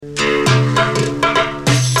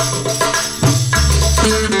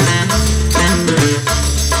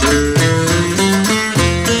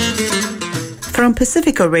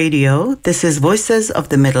Pacifica Radio, this is Voices of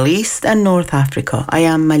the Middle East and North Africa. I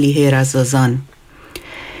am Malihe Razazan.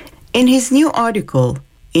 In his new article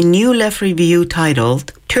in New Left Review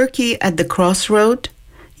titled Turkey at the Crossroad,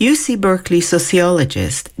 UC Berkeley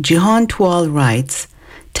sociologist Cihan Tuğal writes,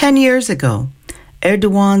 10 years ago,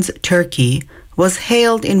 Erdogan's Turkey was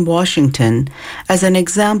hailed in Washington as an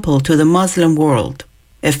example to the Muslim world,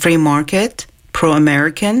 a free market,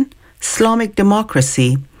 pro-American, Islamic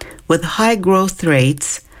democracy with high growth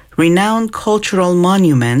rates, renowned cultural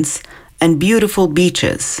monuments, and beautiful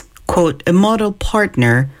beaches. Quote, a model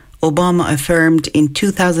partner, Obama affirmed in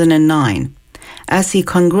 2009, as he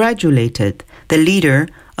congratulated the leader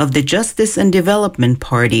of the Justice and Development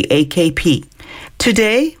Party, AKP.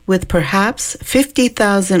 Today, with perhaps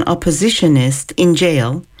 50,000 oppositionists in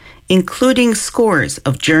jail, including scores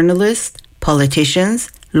of journalists, politicians,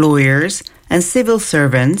 lawyers, and civil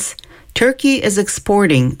servants, Turkey is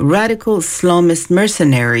exporting radical Islamist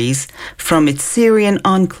mercenaries from its Syrian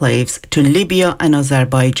enclaves to Libya and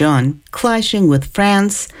Azerbaijan, clashing with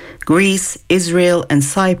France, Greece, Israel, and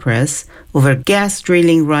Cyprus over gas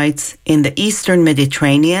drilling rights in the eastern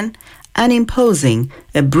Mediterranean and imposing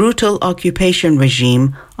a brutal occupation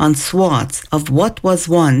regime on swaths of what was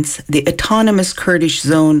once the autonomous Kurdish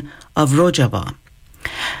zone of Rojava.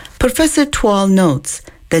 Professor Tuğal notes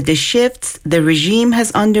that the shifts the regime has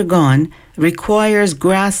undergone requires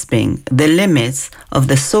grasping the limits of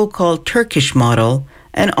the so-called Turkish model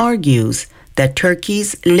and argues that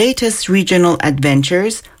Turkey's latest regional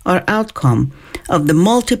adventures are outcome of the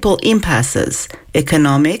multiple impasses,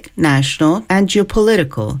 economic, national, and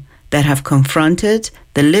geopolitical, that have confronted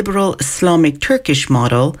the liberal Islamic Turkish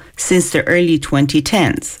model since the early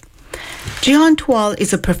 2010s. Cihan Tuğal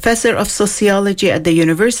is a professor of sociology at the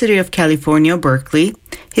University of California, Berkeley.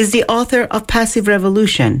 He's the author of Passive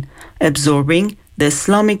Revolution, Absorbing the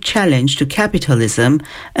Islamic Challenge to Capitalism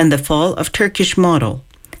and the Fall of Turkish Model,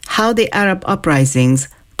 How the Arab Uprisings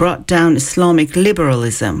Brought Down Islamic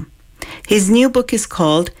Liberalism. His new book is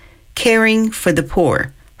called Caring for the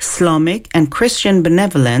Poor, Islamic and Christian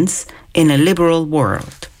Benevolence in a Liberal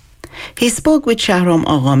World. He spoke with Shahram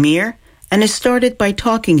Aghamir and it started by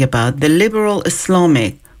talking about the liberal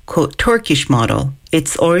Islamic, quote, Turkish model,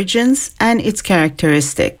 its origins and its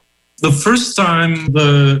characteristics. The first time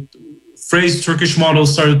the phrase Turkish model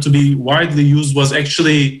started to be widely used was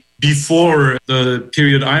actually before the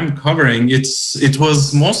period I'm covering. It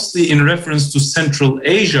was mostly in reference to Central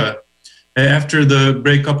Asia after the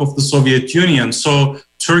breakup of the Soviet Union. So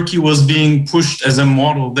Turkey was being pushed as a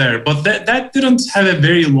model there, but that didn't have a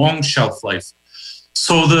very long shelf life.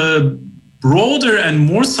 So the broader and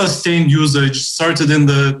more sustained usage started in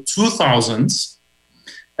the 2000s.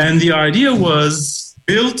 And the idea was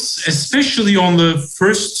built especially on the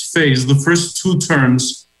first phase, the first two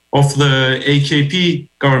terms of the AKP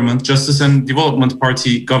government, Justice and Development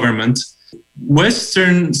Party government.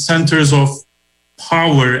 Western centers of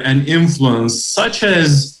power and influence, such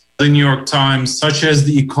as the New York Times, such as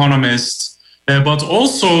The Economist, but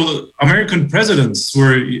also American presidents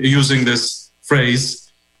were using this phrase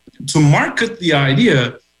to market the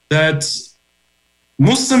idea that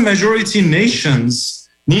Muslim majority nations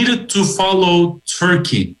needed to follow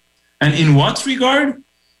Turkey. And in what regard?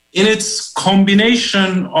 In its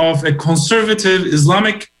combination of a conservative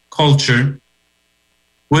Islamic culture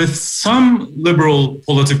with some liberal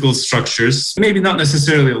political structures, maybe not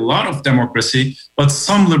necessarily a lot of democracy, but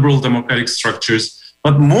some liberal democratic structures,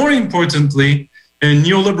 but more importantly, a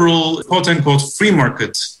neoliberal, quote-unquote, free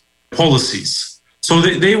market policies. So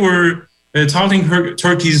they were touting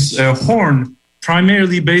Turkey's horn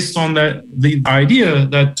primarily based on the idea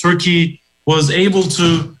that Turkey was able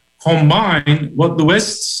to combine what the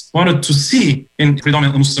West wanted to see in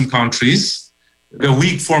predominantly Muslim countries, a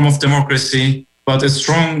weak form of democracy, but a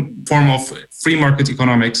strong form of free market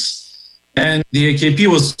economics. And the AKP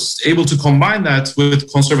was able to combine that with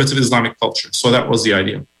conservative Islamic culture. So that was the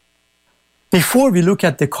idea. Before we look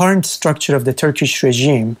at the current structure of the Turkish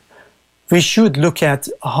regime, we should look at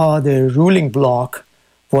how the ruling bloc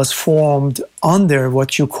was formed under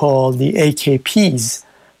what you call the AKP's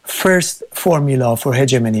first formula for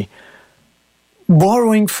hegemony.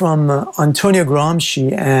 Borrowing from Antonio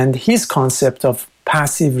Gramsci and his concept of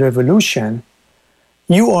passive revolution,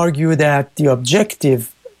 you argue that the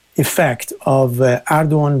objective effect of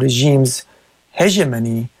Erdogan regime's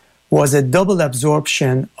hegemony was a double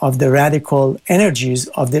absorption of the radical energies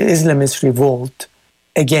of the Islamist revolt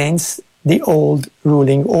against the old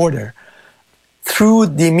ruling order. Through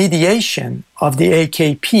the mediation of the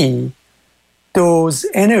AKP, those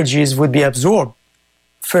energies would be absorbed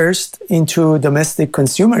first into domestic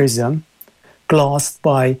consumerism, glossed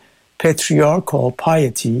by patriarchal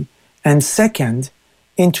piety, and second,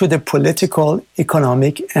 into the political,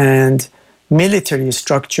 economic, and military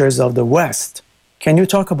structures of the West. Can you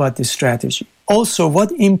talk about this strategy? Also,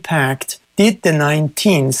 what impact did the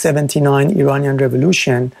 1979 Iranian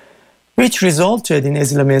Revolution, which resulted in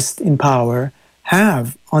Islamists in power,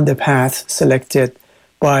 have on the path selected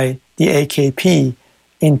by the AKP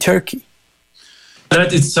in Turkey?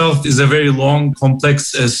 That itself is a very long,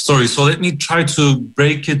 complex story. So let me try to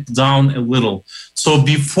break it down a little. So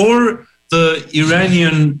before the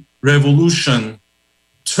Iranian Revolution,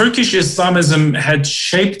 Turkish Islamism had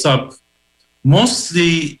shaped up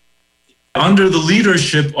mostly under the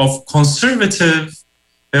leadership of conservative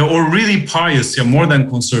or really pious, more than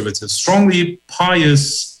conservative, strongly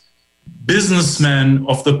pious businessmen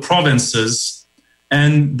of the provinces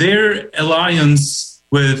and their alliance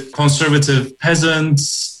with conservative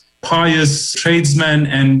peasants, pious tradesmen,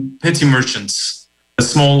 and petty merchants,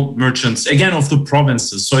 small merchants, again of the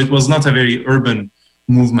provinces. So it was not a very urban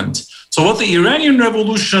movement. So what the Iranian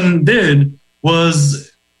Revolution did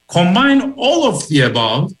was combine all of the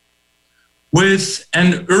above with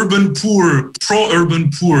an urban poor,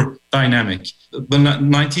 pro-urban poor dynamic. The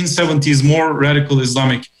 1970s, more radical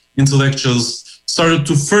Islamic intellectuals started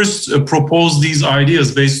to first propose these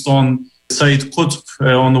ideas based on Said Qutb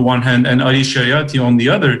on the one hand and Ali Shariati on the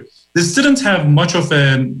other. This didn't have much of a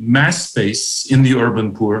mass base in the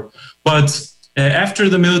urban poor, but after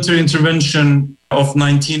the military intervention of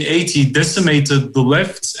 1980 decimated the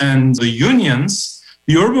left and the unions,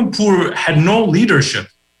 the urban poor had no leadership,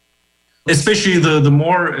 especially the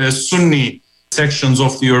more Sunni sections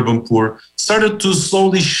of the urban poor started to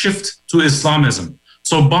slowly shift to Islamism.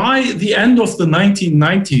 So by the end of the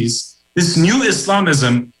 1990s, this new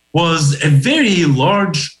Islamism was a very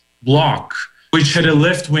large bloc, which had a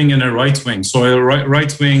left wing and a right wing. So a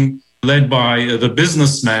right wing led by the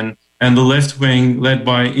businessmen and the left wing led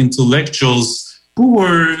by intellectuals who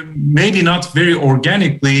were maybe not very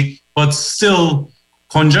organically, but still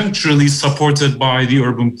conjuncturally supported by the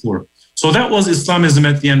urban poor. So that was Islamism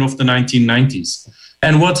at the end of the 1990s.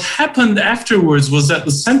 And what happened afterwards was that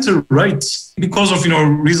the center-right, because of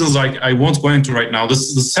reasons I won't go into right now, the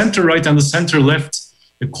center-right and the center-left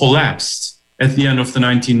collapsed at the end of the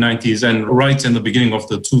 1990s and right in the beginning of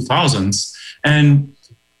the 2000s. And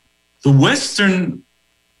the Western-led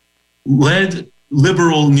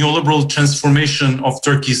neoliberal transformation of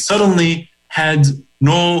Turkey suddenly had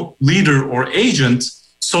no leader or agent.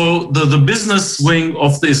 So the business wing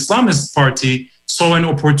of the Islamist party saw an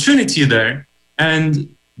opportunity there,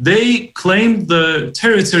 and they claimed the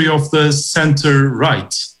territory of the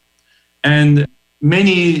center-right. And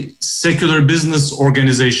many secular business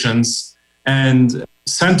organizations and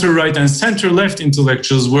center-right and center-left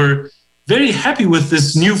intellectuals were very happy with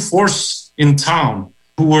this new force in town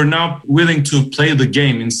who were now willing to play the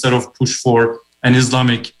game instead of push for an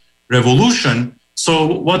Islamic revolution. So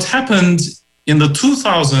what happened in the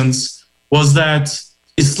 2000s was that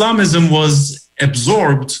Islamism was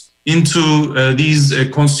absorbed into these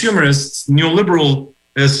consumerist neoliberal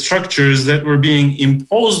structures that were being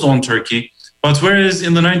imposed on Turkey. But whereas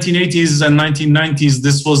in the 1980s and 1990s,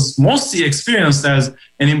 this was mostly experienced as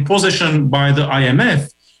an imposition by the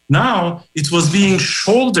IMF, now it was being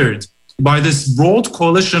shouldered by this broad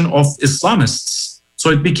coalition of Islamists.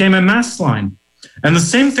 So it became a mass line. And the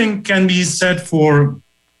same thing can be said for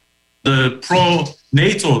the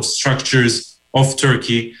pro-NATO structures of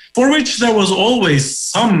Turkey, for which there was always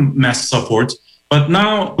some mass support. But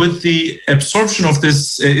now with the absorption of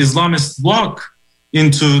this Islamist bloc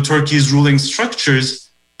into Turkey's ruling structures,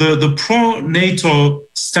 the pro-NATO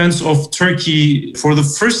stance of Turkey for the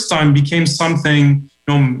first time became something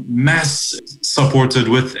mass supported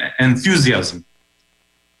with enthusiasm.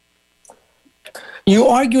 You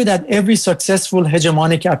argue that every successful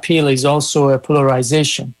hegemonic appeal is also a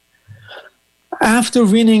polarization. After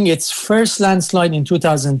winning its first landslide in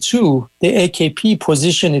 2002, the AKP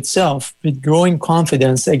positioned itself with growing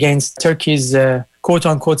confidence against Turkey's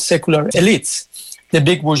quote-unquote secular elites, the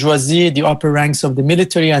big bourgeoisie, the upper ranks of the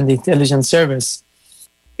military and the intelligence service.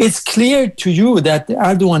 It's clear to you that the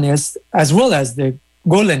Erdoganists, as well as the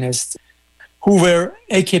Gulenists, who were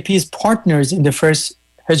AKP's partners in the first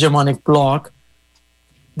hegemonic bloc,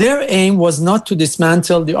 their aim was not to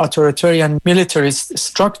dismantle the authoritarian militarist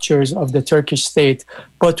structures of the Turkish state,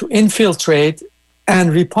 but to infiltrate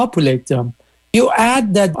and repopulate them. You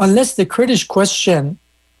add that unless the Kurdish question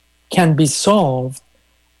can be solved,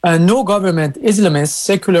 no government, Islamist,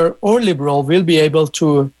 secular, or liberal, will be able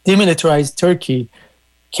to demilitarize Turkey.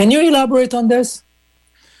 Can you elaborate on this?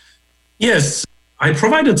 Yes, I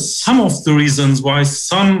provided some of the reasons why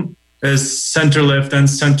some center-left and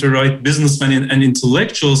center-right businessmen and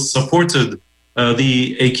intellectuals supported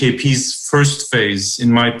the AKP's first phase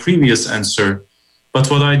in my previous answer. But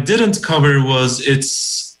what I didn't cover was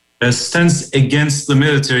its stance against the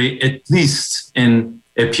military, at least in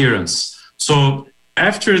appearance. So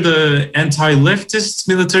after the anti-leftist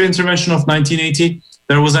military intervention of 1980,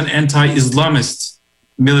 there was an anti-Islamist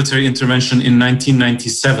military intervention in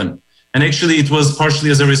 1997. And actually, it was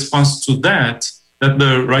partially as a response to that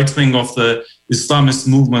the right wing of the Islamist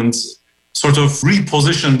movement sort of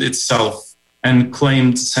repositioned itself and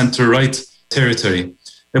claimed center-right territory.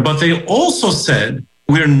 But they also said,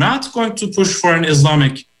 we're not going to push for an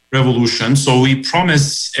Islamic revolution, so we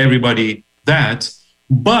promise everybody that,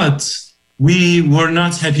 but we were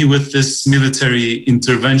not happy with this military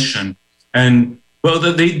intervention. And well,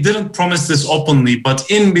 they didn't promise this openly, but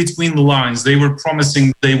in between the lines, they were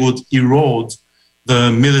promising they would erode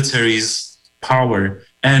the military's power.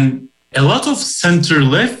 And a lot of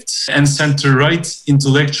center-left and center-right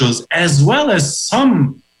intellectuals, as well as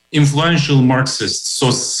some influential Marxists,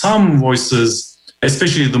 so some voices,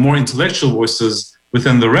 especially the more intellectual voices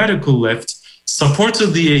within the radical left, supported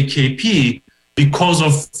the AKP because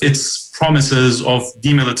of its promises of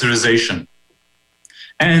demilitarization.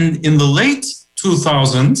 And in the late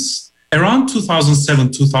 2000s, around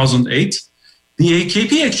 2007, 2008, the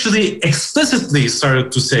AKP actually explicitly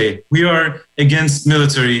started to say, we are against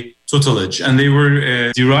military tutelage. And they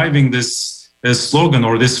were deriving this slogan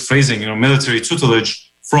or this phrasing, military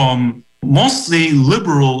tutelage, from mostly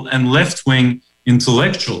liberal and left-wing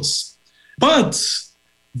intellectuals. But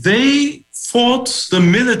they fought the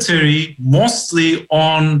military mostly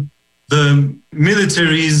on the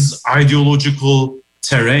military's ideological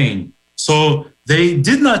terrain. So they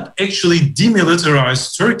did not actually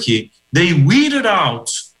demilitarize Turkey. They weeded out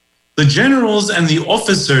the generals and the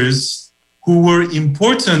officers who were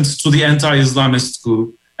important to the anti-Islamist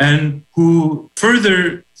coup and who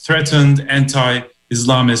further threatened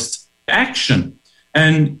anti-Islamist action.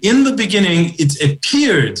 And in the beginning, it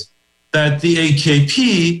appeared that the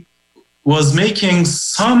AKP was making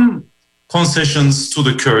some concessions to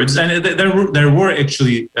the Kurds, and there were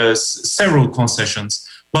actually several concessions.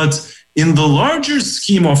 But in the larger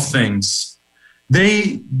scheme of things,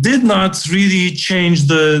 they did not really change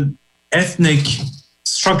the ethnic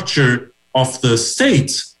structure of the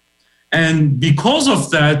state. And because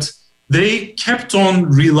of that, they kept on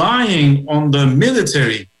relying on the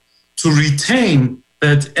military to retain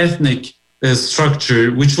that ethnic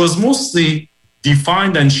structure, which was mostly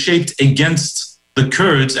defined and shaped against the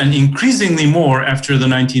Kurds, and increasingly more after the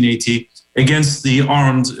 1980 against the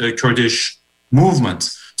armed Kurdish movement.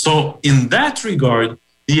 So in that regard,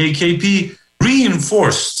 the AKP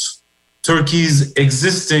reinforced Turkey's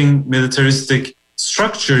existing militaristic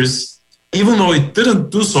structures, even though it didn't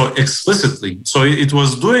do so explicitly. So it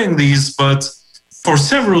was doing these, but for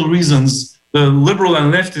several reasons, the liberal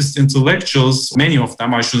and leftist intellectuals, many of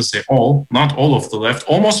them, I shouldn't say all, not all of the left,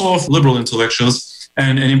 almost all of liberal intellectuals,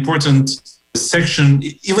 and an important section,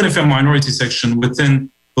 even if a minority section within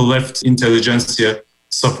the left intelligentsia,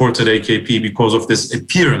 supported AKP because of this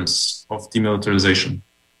appearance of demilitarization.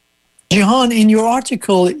 Cihan, in your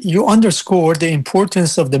article, you underscored the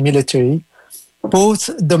importance of the military, both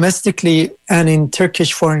domestically and in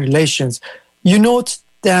Turkish foreign relations. You note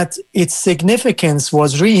that its significance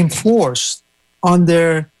was reinforced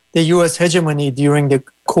under the U.S. hegemony during the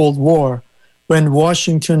Cold War, when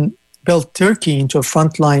Washington built Turkey into a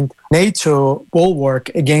frontline NATO bulwark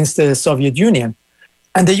against the Soviet Union.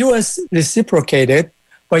 And the U.S. reciprocated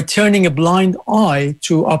by turning a blind eye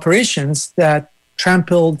to operations that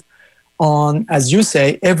trampled on, as you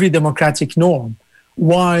say, every democratic norm.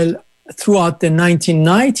 While throughout the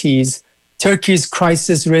 1990s, Turkey's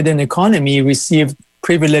crisis-ridden economy received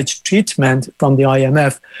privileged treatment from the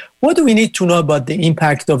IMF. What do we need to know about the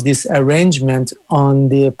impact of this arrangement on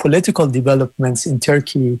the political developments in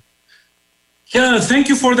Turkey? Yeah, thank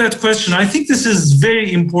you for that question. I think this is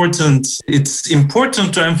very important. It's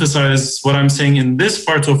important to emphasize what I'm saying in this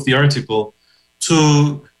part of the article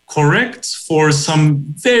to correct for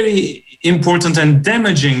some very important and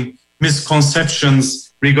damaging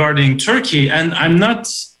misconceptions regarding Turkey. And I'm not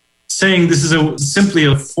saying this is simply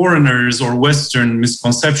a foreigner's or Western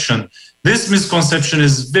misconception. This misconception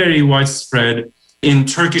is very widespread in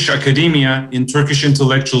Turkish academia, in Turkish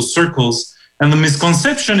intellectual circles. And the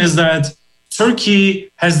misconception is that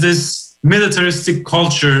Turkey has this militaristic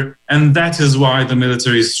culture, and that is why the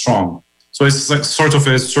military is strong. So it's like sort of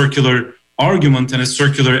a circular argument and a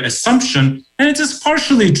circular assumption, and it is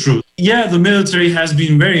partially true. Yeah, the military has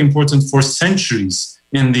been very important for centuries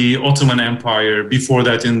in the Ottoman Empire, before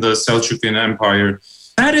that in the Selçuklu Empire.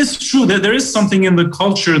 That is true, that there is something in the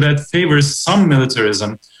culture that favors some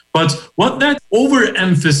militarism. But what that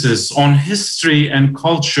overemphasis on history and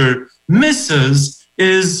culture misses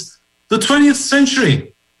is the 20th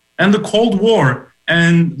century and the Cold War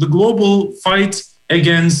and the global fight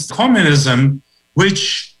against communism,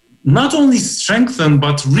 which not only strengthened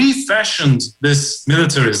but refashioned this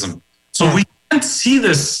militarism. So we can't see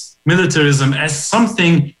this militarism as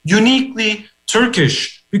something uniquely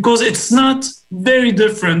Turkish, because it's not very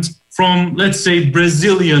different from, let's say,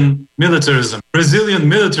 Brazilian militarism. Brazilian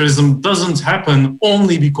militarism doesn't happen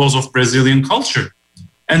only because of Brazilian culture.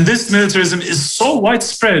 And this militarism is so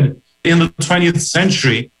widespread in the 20th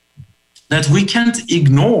century that we can't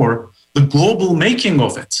ignore the global making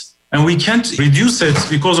of it. And we can't reduce it,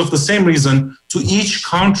 because of the same reason, to each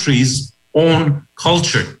country's own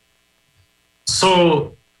culture.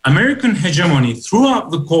 So American hegemony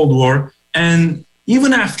throughout the Cold War, and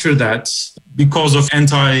even after that, because of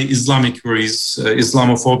anti-Islamic worries,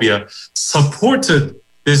 Islamophobia, supported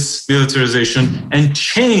this militarization and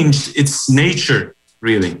changed its nature,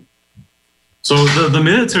 really. So the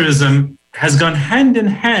militarism has gone hand in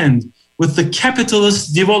hand with the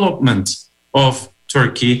capitalist development of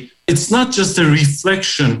Turkey. It's not just a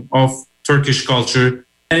reflection of Turkish culture.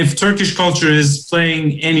 And if Turkish culture is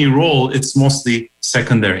playing any role, it's mostly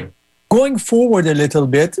secondary. Going forward a little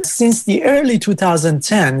bit, since the early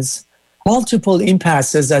 2010s, multiple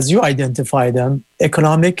impasses, as you identify them,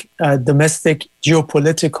 economic, domestic,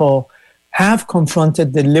 geopolitical, have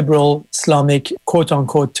confronted the liberal Islamic,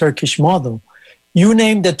 quote-unquote, Turkish model. You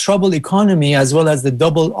named the troubled economy as well as the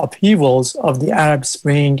double upheavals of the Arab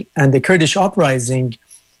Spring and the Kurdish uprising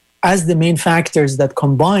as the main factors that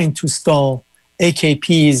combined to stall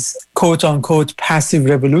AKP's quote-unquote passive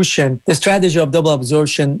revolution, the strategy of double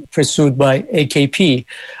absorption pursued by AKP.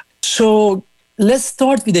 So let's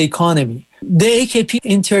start with the economy. The AKP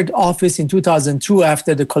entered office in 2002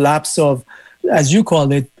 after the collapse of, as you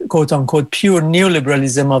call it, quote-unquote, pure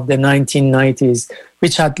neoliberalism of the 1990s,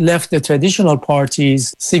 which had left the traditional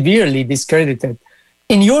parties severely discredited.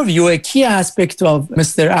 In your view, a key aspect of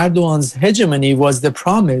Mr. Erdogan's hegemony was the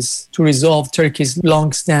promise to resolve Turkey's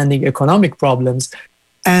long-standing economic problems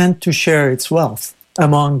and to share its wealth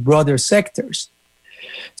among broader sectors.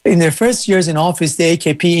 In their first years in office, the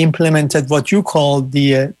AKP implemented what you call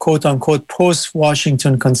the quote-unquote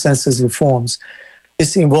post-Washington consensus reforms.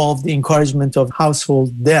 This involved the encouragement of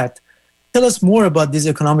household debt. Tell us more about these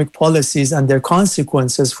economic policies and their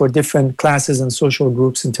consequences for different classes and social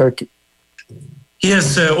groups in Turkey.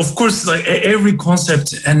 Yes, of course, like every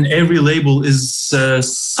concept and every label is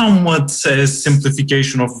somewhat a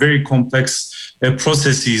simplification of very complex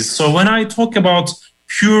processes. So when I talk about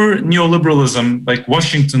pure neoliberalism, like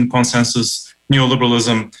Washington consensus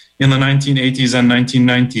neoliberalism in the 1980s and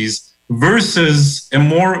 1990s, versus a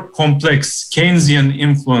more complex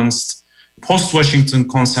Keynesian-influenced post-Washington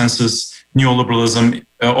consensus neoliberalism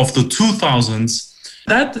of the 2000s,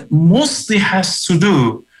 that mostly has to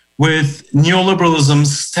do with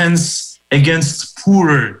neoliberalism's stance against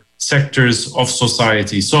poorer sectors of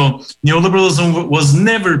society. So neoliberalism was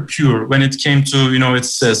never pure when it came to,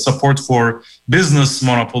 its support for business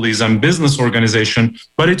monopolies and business organization,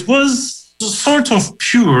 but it was sort of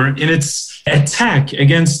pure in its attack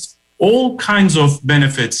against all kinds of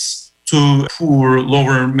benefits to poor,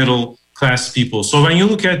 lower middle class people. So when you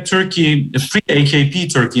look at Turkey,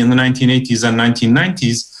 pre-AKP Turkey in the 1980s and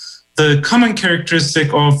 1990s, the common characteristic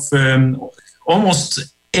of almost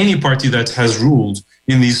any party that has ruled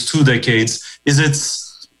in these 2 decades is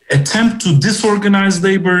its attempt to disorganize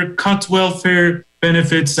labor, cut welfare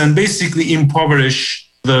benefits, and basically impoverish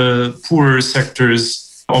the poorer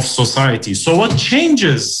sectors of society. So what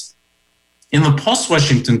changes in the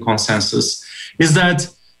post-Washington consensus is that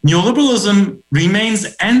neoliberalism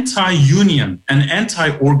remains anti-union and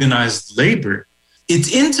anti-organized labor.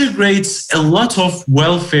 It integrates a lot of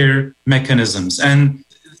welfare mechanisms, and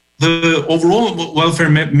the overall welfare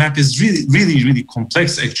map is really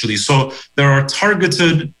complex, actually. So there are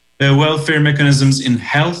targeted welfare mechanisms in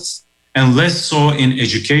health and less so in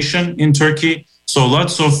education in Turkey. So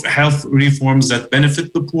lots of health reforms that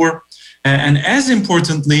benefit the poor. And as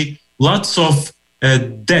importantly, lots of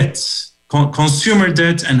debt, consumer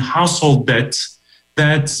debt and household debt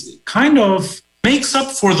that kind of makes up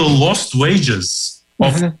for the lost wages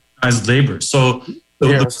of organized labor. So the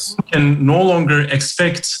poor can no longer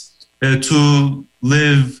expect to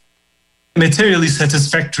live materially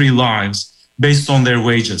satisfactory lives based on their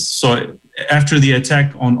wages. So after the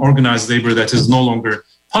attack on organized labor, that is no longer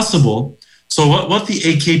possible. So what the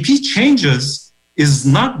AKP changes is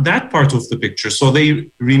not that part of the picture. So they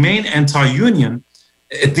remain anti-union,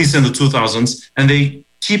 at least in the 2000s, and they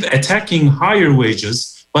keep attacking higher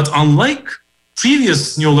wages. But unlike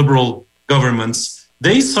previous neoliberal governments,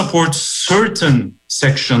 they support certain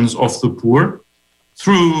sections of the poor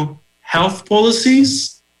through health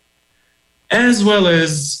policies, as well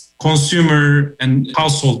as consumer and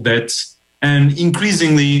household debt, and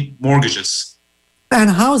increasingly mortgages. And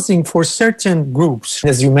housing for certain groups,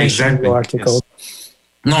 as you mentioned in the article. Yes.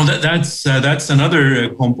 No, that's another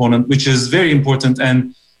component which is very important,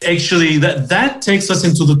 and actually that takes us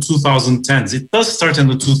into the 2010s. It does start in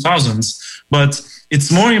the 2000s, but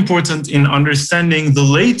it's more important in understanding the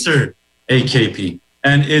later AKP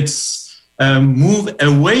and its move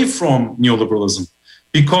away from neoliberalism,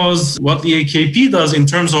 because what the AKP does in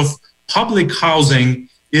terms of public housing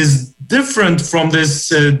is different from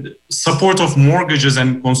this support of mortgages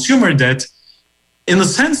and consumer debt, in the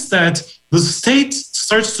sense that the state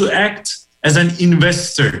starts to act as an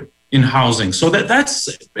investor in housing. So that's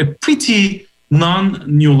a pretty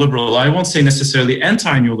non-neoliberal, I won't say necessarily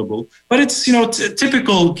anti-neoliberal, but it's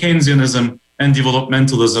typical Keynesianism and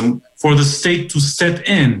developmentalism for the state to step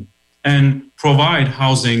in and provide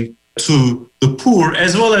housing to the poor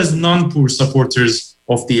as well as non-poor supporters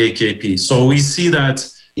of the AKP. So we see that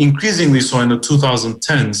increasingly so in the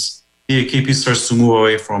 2010s, the AKP starts to move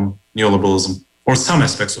away from neoliberalism, or some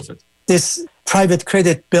aspects of it. This private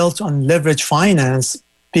credit built on leverage finance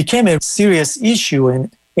became a serious issue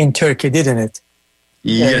in Turkey, didn't it?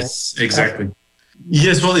 Yes, exactly.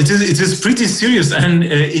 Yes, well, it is pretty serious, and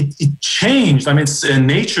it changed. I mean, its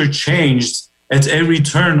nature changed at every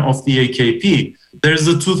turn of the AKP. There's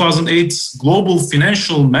the 2008 global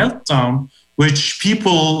financial meltdown, which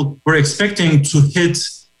people were expecting to hit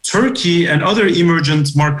Turkey and other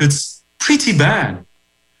emergent markets pretty bad.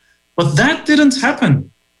 But that didn't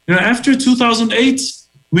happen. After 2008,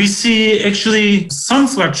 we see actually some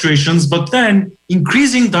fluctuations, but then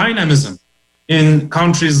increasing dynamism in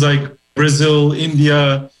countries like Brazil,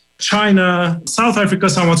 India, China, South Africa,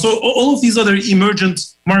 somewhat. So all of these other emergent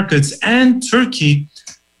markets and Turkey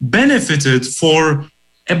benefited for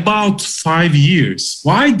about 5 years.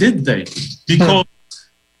 Why did they? Because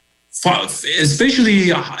especially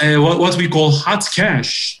what we call hot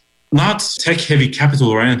cash, not tech-heavy capital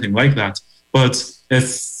or anything like that, but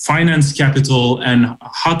finance capital and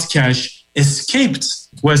hot cash escaped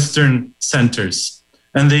Western centers,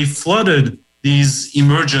 and they flooded these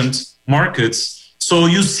emergent markets. So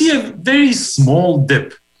you see a very small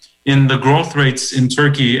dip in the growth rates in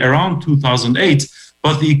Turkey around 2008,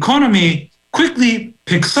 but the economy quickly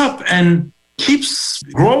picks up and keeps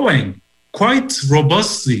growing quite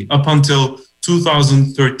robustly up until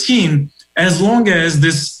 2013, as long as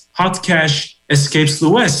this hot cash escapes the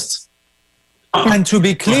West. And to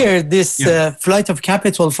be clear, this flight of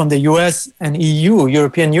capital from the US and EU,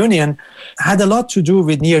 European Union, had a lot to do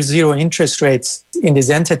with near zero interest rates in these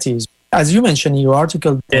entities. As you mentioned in your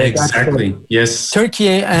article, exactly, yes. Turkey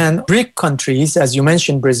and BRIC countries, as you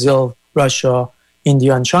mentioned, Brazil, Russia,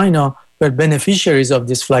 India, and China, were beneficiaries of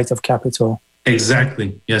this flight of capital.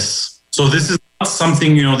 Exactly, yes. So this is not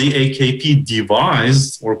something, the AKP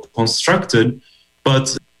devised or constructed,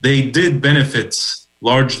 but they did benefit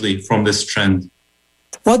largely from this trend.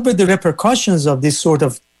 What were the repercussions of this sort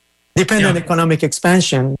of dependent economic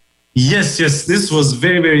expansion? Yes, this was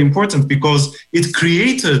very, very important because it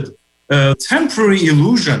created a temporary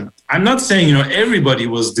illusion. I'm not saying, everybody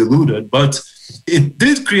was deluded, but it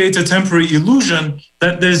did create a temporary illusion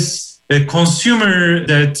that this consumer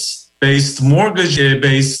debt-based,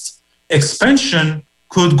 mortgage-based expansion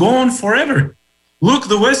could go on forever. Look,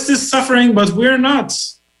 the West is suffering, but we're not.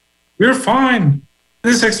 We're fine.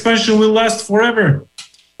 This expansion will last forever.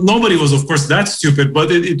 Nobody was, of course, that stupid,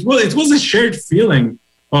 but it was a shared feeling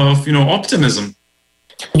of, optimism.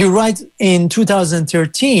 You write in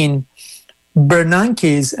 2013,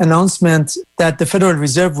 Bernanke's announcement that the Federal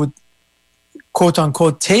Reserve would, quote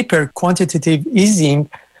unquote, taper quantitative easing,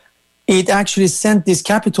 it actually sent these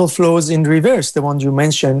capital flows in reverse, the one you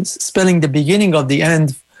mentioned, spelling the beginning of the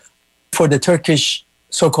end for the Turkish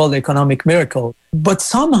so-called economic miracle. But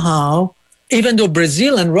somehow, even though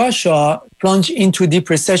Brazil and Russia plunged into deep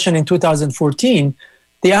recession in 2014,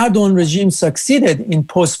 the Erdogan regime succeeded in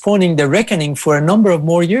postponing the reckoning for a number of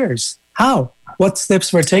more years. How? What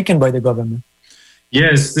steps were taken by the government?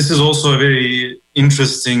 Yes, this is also a very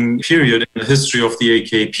interesting period in the history of the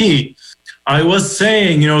AKP. I was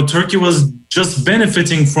saying, Turkey was just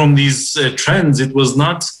benefiting from these trends. It was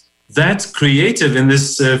not that creative in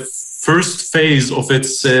this first phase of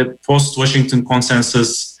its post-Washington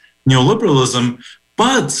consensus neoliberalism,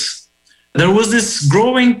 but there was this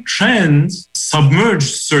growing trend,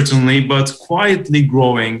 submerged certainly, but quietly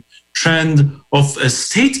growing trend of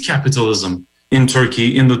state capitalism in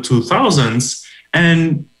Turkey in the 2000s.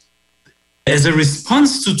 And as a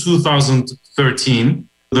response to 2013,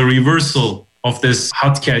 the reversal of this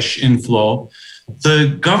hot cash inflow,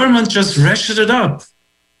 the government just ratcheted up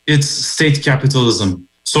its state capitalism.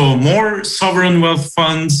 So more sovereign wealth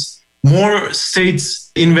funds, more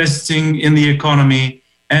states investing in the economy,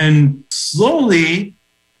 and slowly,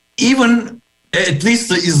 even at least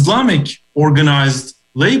the Islamic organized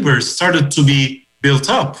labor started to be built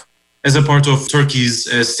up as a part of Turkey's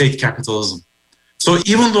state capitalism. So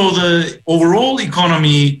even though the overall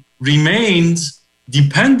economy remained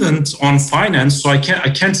dependent on finance, so I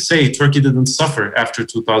can't say Turkey didn't suffer after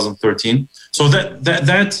 2013. So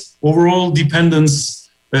that overall dependence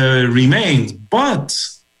remained, but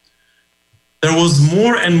there was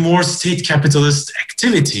more and more state capitalist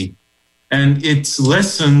activity, and it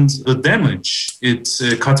lessened the damage. It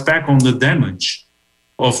cut back on the damage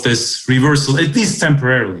of this reversal, at least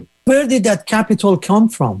temporarily. Where did that capital come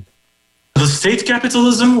from? The state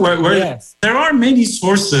capitalism, where yes. There are many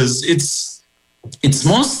sources. It's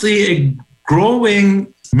mostly a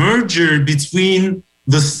growing merger between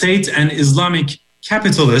the state and Islamic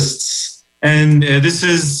capitalists. And this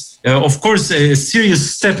is, of course, a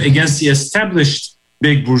serious step against the established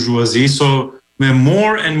big bourgeoisie. So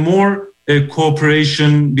more and more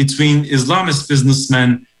cooperation between Islamist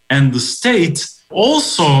businessmen and the state.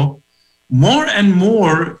 Also, more and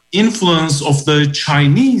more influence of the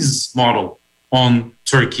Chinese model on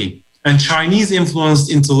Turkey and Chinese influenced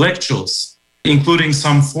intellectuals, including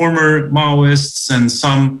some former Maoists and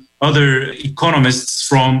some other economists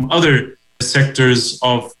from other sectors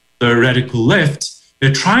of the radical left.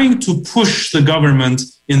 They're trying to push the government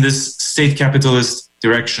in this state capitalist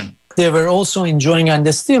direction. They were also enjoying, and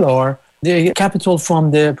they still are, the capital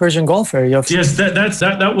from the Persian Gulf area. Yes,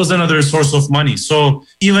 that was another source of money. So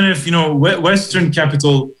even if Western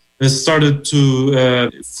capital started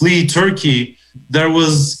to flee Turkey, there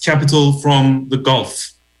was capital from the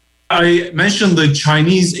Gulf. I mentioned the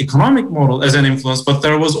Chinese economic model as an influence, but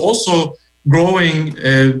there was also growing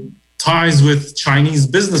ties with Chinese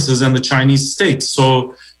businesses and the Chinese state.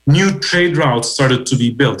 So new trade routes started to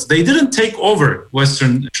be built. They didn't take over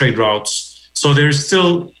Western trade routes, so they're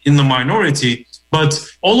still in the minority. But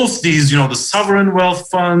all of these, the sovereign wealth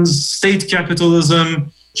funds, state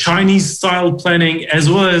capitalism, Chinese-style planning, as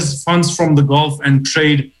well as funds from the Gulf and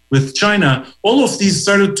trade with China, all of these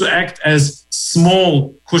started to act as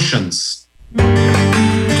small cushions.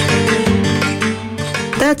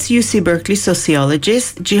 That's UC Berkeley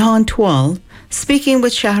sociologist Jihan Twal speaking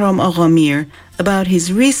with Shahram Aghamir about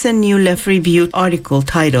his recent New Left Review article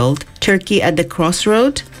titled Turkey at the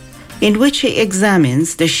Crossroad, in which he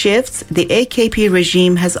examines the shifts the AKP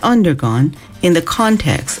regime has undergone in the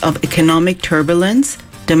context of economic turbulence,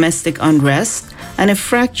 domestic unrest, and a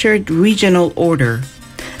fractured regional order,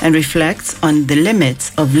 and reflects on the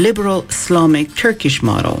limits of liberal Islamic Turkish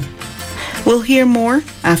model. We'll hear more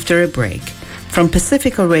after a break. From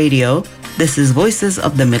Pacifica Radio, this is Voices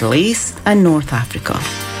of the Middle East and North Africa.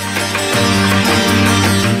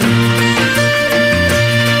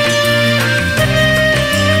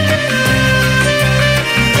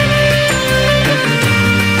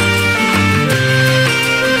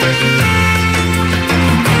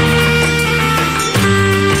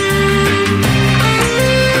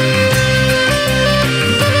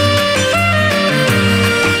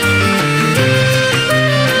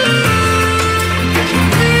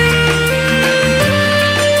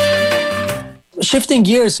 Shifting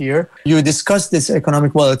gears here, you discussed this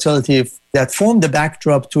economic volatility that formed the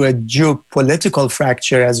backdrop to a geopolitical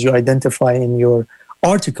fracture, as you identify in your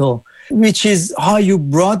article, which is how you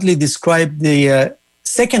broadly describe the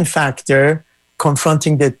second factor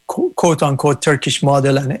confronting the quote-unquote Turkish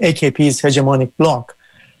model and AKP's hegemonic bloc.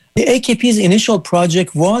 The AKP's initial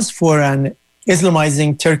project was for an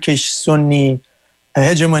Islamizing Turkish Sunni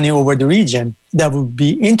hegemony over the region that would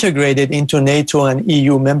be integrated into NATO and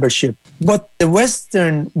EU membership. But the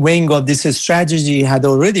Western wing of this strategy had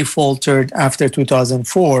already faltered after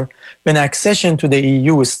 2004, when accession to the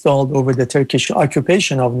EU stalled over the Turkish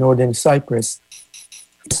occupation of northern Cyprus.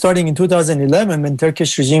 Starting in 2011, when the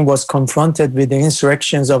Turkish regime was confronted with the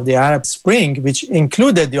insurrections of the Arab Spring, which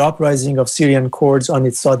included the uprising of Syrian Kurds on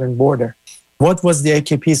its southern border. What was the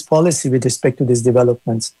AKP's policy with respect to these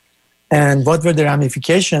developments? And what were the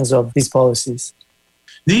ramifications of these policies?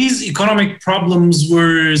 These economic problems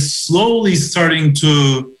were slowly starting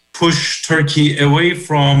to push Turkey away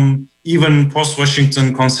from even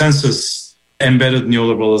post-Washington consensus embedded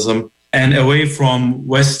neoliberalism and away from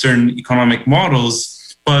Western economic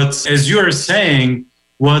models. But as you are saying,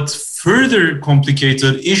 what further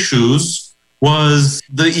complicated issues was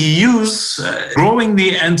the EU's growing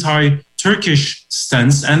the anti-Turkish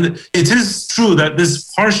stance. And it is true that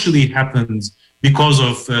this partially happened because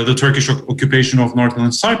of the Turkish occupation of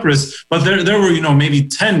Northern Cyprus. But there were, maybe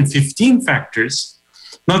 10, 15 factors,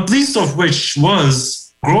 not least of which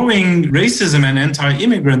was growing racism and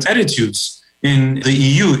anti-immigrant attitudes in the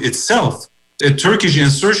EU itself. A Turkish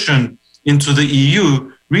insertion into the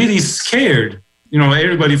EU really scared,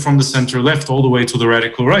 everybody from the center left all the way to the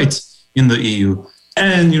radical right in the EU.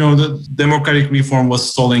 And, the democratic reform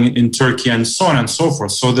was stalling in Turkey and so on and so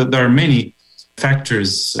forth. So that there are many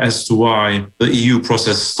factors as to why the EU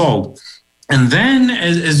process stalled. And then,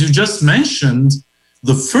 as you just mentioned,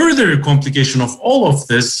 the further complication of all of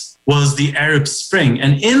this was the Arab Spring.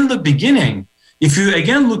 And in the beginning, if you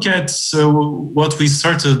again look at what we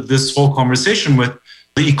started this whole conversation with,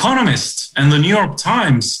 The Economist and the New York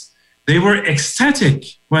Times, they were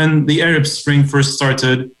ecstatic when the Arab Spring first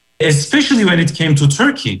started, especially when it came to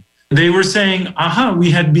Turkey. They were saying,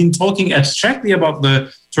 we had been talking abstractly about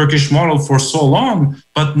the Turkish model for so long,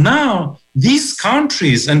 but now these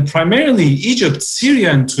countries, and primarily Egypt,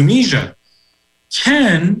 Syria, and Tunisia,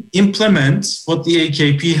 can implement what the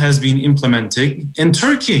AKP has been implementing in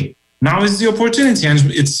Turkey. Now is the opportunity, and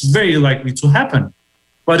it's very likely to happen.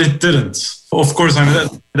 But it didn't. Of course,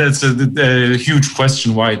 that's a huge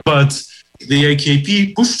question why. But the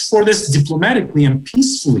AKP pushed for this diplomatically and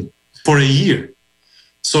peacefully for a year.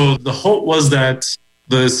 So the hope was that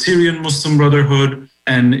the Syrian Muslim Brotherhood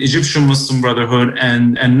and Egyptian Muslim Brotherhood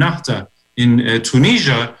and Nahda in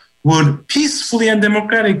Tunisia would peacefully and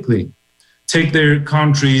democratically take their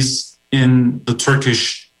countries in the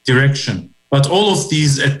Turkish direction. But all of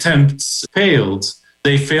these attempts failed.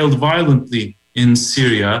 They failed violently in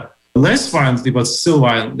Syria, less violently, but still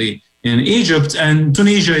violently in Egypt. And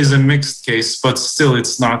Tunisia is a mixed case, but still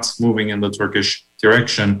it's not moving in the Turkish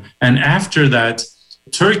direction. And after that,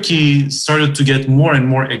 Turkey started to get more and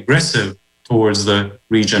more aggressive towards the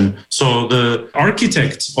region. So the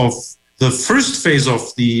architect of the first phase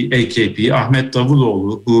of the AKP, Ahmet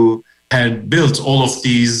Davutoğlu, who had built all of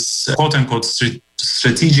these quote-unquote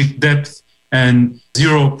strategic depth and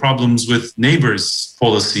zero problems with neighbors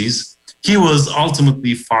policies, he was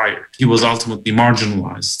ultimately fired. He was ultimately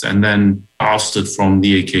marginalized and then ousted from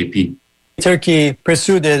the AKP. Turkey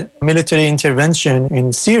pursued a military intervention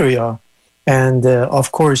in Syria. And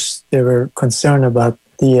of course, they were concerned about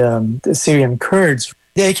the Syrian Kurds.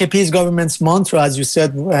 The AKP's government's mantra, as you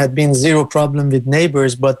said, had been zero problem with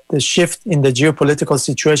neighbors, but the shift in the geopolitical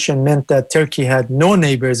situation meant that Turkey had no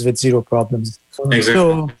neighbors with zero problems. Exactly.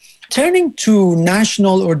 So, turning to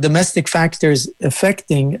national or domestic factors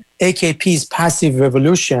affecting AKP's passive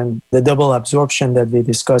revolution, the double absorption that we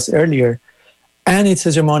discussed earlier, and its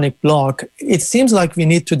hegemonic bloc, it seems like we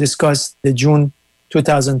need to discuss the June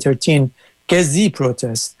 2013 Gezi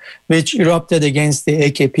protest, which erupted against the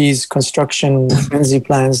AKP's construction frenzy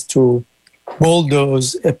plans to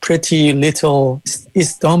bulldoze a pretty little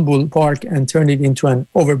Istanbul park and turn it into an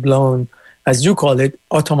overblown, as you call it,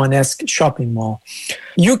 Ottoman-esque shopping mall.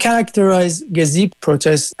 You characterize Gezi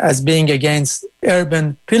protests as being against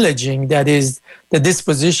urban pillaging, that is, the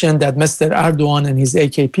disposition that Mr. Erdogan and his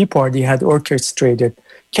AKP party had orchestrated.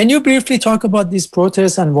 Can you briefly talk about these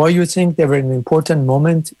protests and why you think they were an important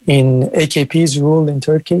moment in AKP's rule in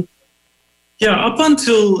Turkey? Yeah, up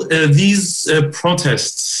until these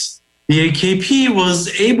protests, the AKP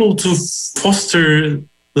was able to foster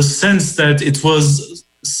the sense that it was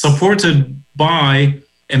supported by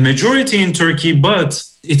a majority in Turkey, but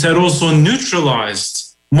it had also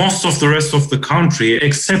neutralized most of the rest of the country,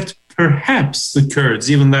 except perhaps the Kurds.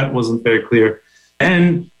 Even that wasn't very clear.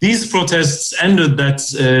 And these protests ended that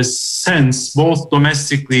sense, both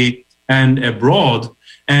domestically and abroad.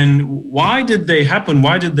 And why did they happen?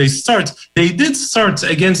 Why did they start? They did start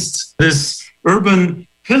against this urban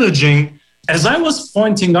pillaging. As I was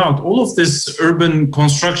pointing out, all of this urban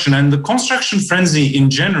construction and the construction frenzy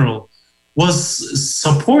in general was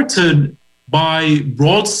supported by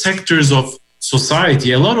broad sectors of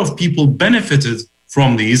society. A lot of people benefited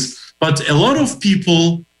from these, but a lot of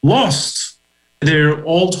people lost their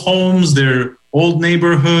old homes, their old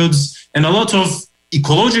neighborhoods, and a lot of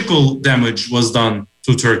ecological damage was done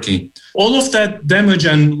to Turkey. All of that damage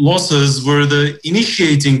and losses were the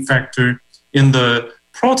initiating factor in the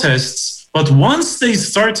protests. But once they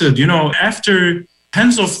started, after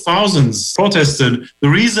tens of thousands protested, the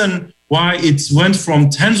reason why it went from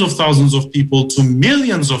tens of thousands of people to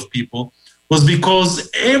millions of people was because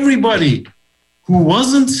everybody who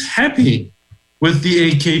wasn't happy with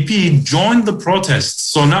the AKP joined the protests.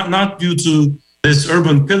 So not due to this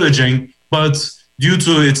urban pillaging, but due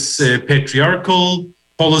to its patriarchal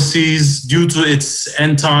policies, due to its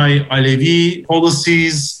anti-Alevi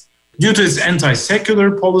policies, due to its anti-secular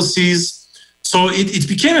policies. So it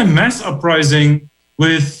became a mass uprising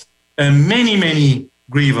with many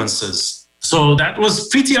grievances. So that was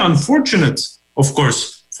pretty unfortunate, of course,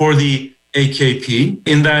 for the AKP,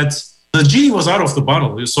 in that the genie was out of the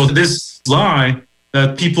bottle. So this lie that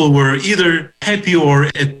people were either happy or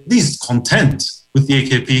at least content with the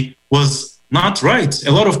AKP was not right.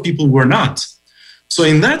 A lot of people were not. So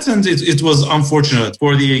in that sense, it was unfortunate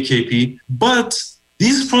for the AKP. But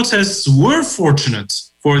these protests were fortunate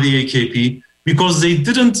for the AKP because they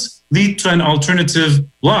didn't lead to an alternative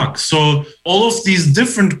bloc. So all of these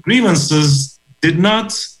different grievances did not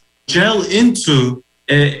gel into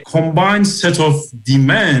a combined set of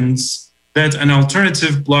demands that an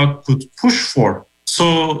alternative bloc could push for. So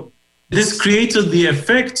this created the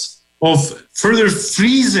effect of further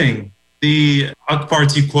freezing the AK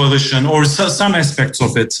Party coalition, or some aspects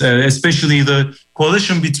of it, especially the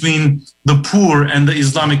coalition between the poor and the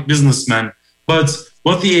Islamic businessmen. But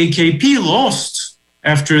what the AKP lost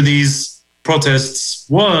after these protests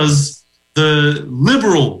was the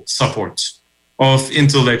liberal support of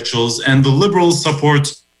intellectuals and the liberal support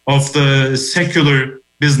of the secular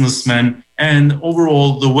businessmen and overall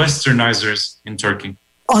the westernizers in Turkey.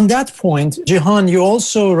 On that point, Cihan, you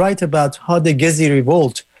also write about how the Gezi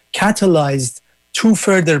revolt catalyzed two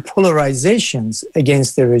further polarizations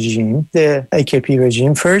against the regime, the AKP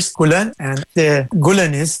regime. First, Gulen and the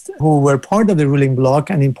Gulenists, who were part of the ruling bloc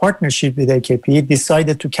and in partnership with AKP,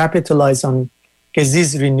 decided to capitalize on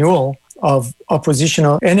Gezi's renewal of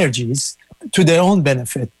oppositional energies to their own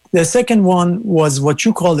benefit. The second one was what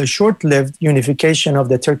you call a short-lived unification of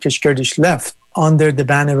the Turkish Kurdish left under the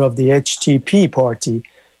banner of the HDP party.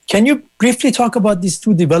 Can you briefly talk about these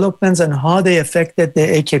two developments and how they affected the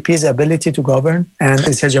AKP's ability to govern and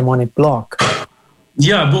its hegemonic bloc?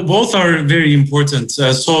 Yeah, both are very important.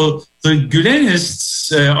 So the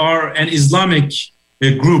Gülenists are an Islamic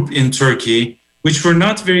group in Turkey, which were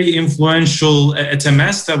not very influential at a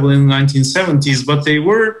mass level in the 1970s, but they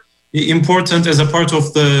were important as a part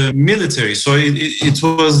of the military. So it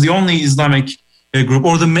was the only Islamic group,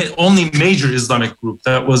 or the only major Islamic group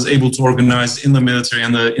that was able to organize in the military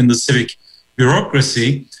and in the civic bureaucracy.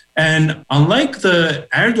 And unlike the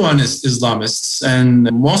Erdoganist Islamists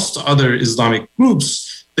and most other Islamic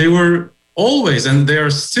groups, they were always, and they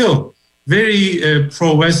are still, very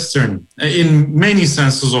pro-Western in many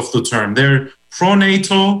senses of the term. They're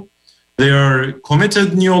pro-NATO, they are committed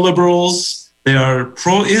neoliberals, they are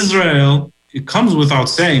pro-Israel. It comes without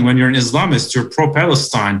saying, when you're an Islamist, you're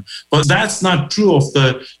pro-Palestine. But that's not true of the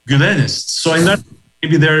Gülenists. So in that,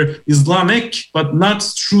 maybe they're Islamic, but not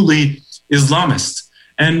truly Islamist.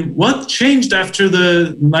 And what changed after the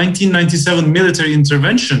 1997 military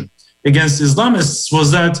intervention against Islamists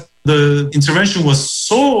was that the intervention was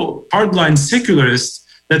so hardline secularist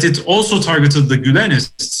that it also targeted the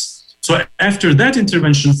Gülenists. So after that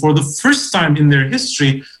intervention, for the first time in their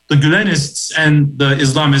history, the Gülenists and the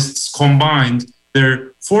Islamists combined their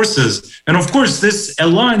forces. And of course, this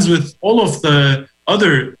aligns with all of the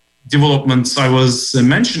other developments I was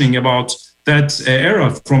mentioning about that era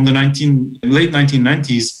from the late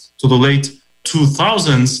 1990s to the late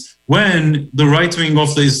 2000s, when the right wing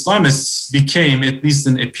of the Islamists became, at least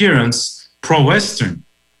in appearance, pro-Western.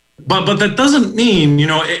 But that doesn't mean,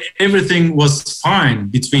 everything was fine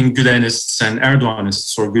between Gülenists and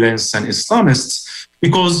Erdoganists, or Gülenists and Islamists,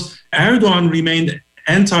 because Erdogan remained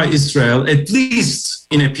anti-Israel, at least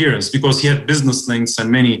in appearance, because he had business links and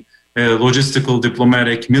many logistical,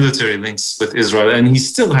 diplomatic, military links with Israel, and he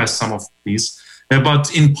still has some of these. But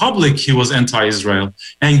in public, he was anti-Israel.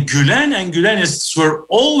 And Gülen and Gülenists were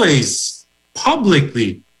always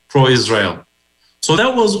publicly pro-Israel. So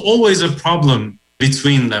that was always a problem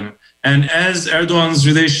between them. And as Erdogan's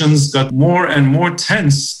relations got more and more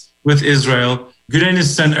tense with Israel,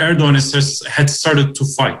 Gülenists and Erdoganists had started to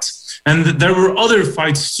fight. And there were other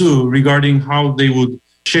fights too regarding how they would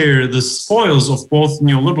share the spoils of both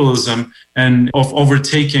neoliberalism and of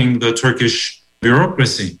overtaking the Turkish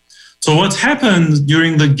bureaucracy. So what happened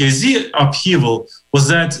during the Gezi upheaval was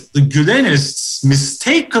that the Gülenists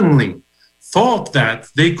mistakenly thought that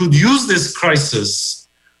they could use this crisis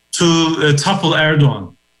to topple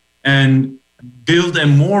Erdogan and build a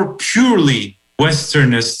more purely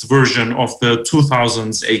Westernist version of the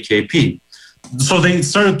 2000s AKP. So they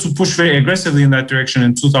started to push very aggressively in that direction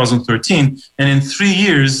in 2013, and in 3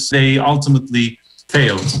 years, they ultimately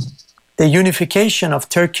failed. The unification of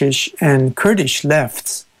Turkish and Kurdish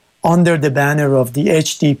lefts under the banner of the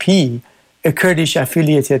HDP, a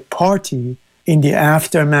Kurdish-affiliated party, in the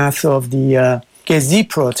aftermath of the Gezi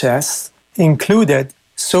protests, included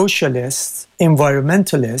socialist,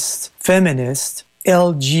 environmentalist, feminist,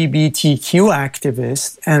 LGBTQ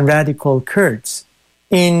activist, and radical Kurds.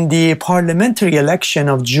 In the parliamentary election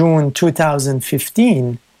of June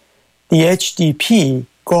 2015, the HDP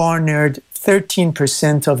garnered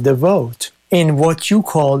 13% of the vote in what you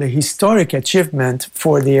call a historic achievement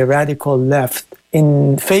for the radical left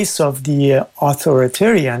in face of the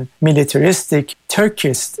authoritarian, militaristic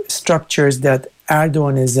Turkish structures that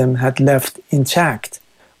Erdoganism had left intact.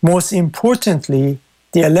 Most importantly,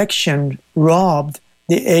 the election robbed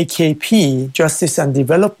the AKP, Justice and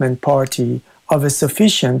Development Party, of a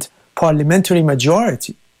sufficient parliamentary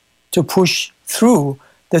majority to push through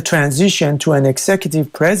the transition to an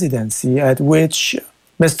executive presidency at which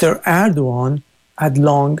Mr. Erdogan had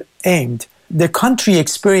long aimed. The country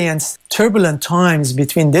experienced turbulent times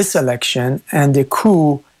between this election and the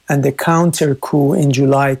coup and the counter-coup in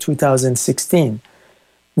July 2016.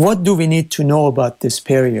 What do we need to know about this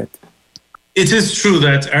period? It is true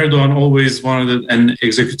that Erdogan always wanted an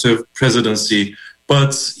executive presidency,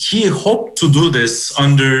 but he hoped to do this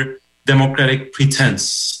under democratic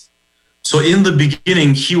pretense. So in the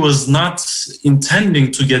beginning, he was not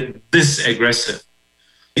intending to get this aggressive.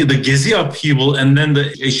 The Gezi upheaval and then the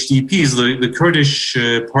HDP's, the Kurdish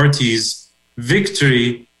party's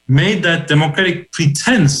victory made that democratic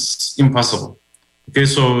pretense impossible. Okay,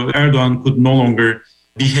 so Erdogan could no longer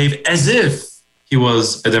behave as if he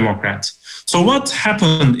was a Democrat. So what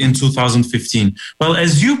happened in 2015? Well,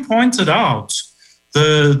 as you pointed out,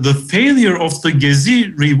 the failure of the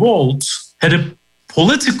Gezi revolt had a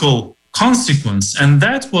political consequence, and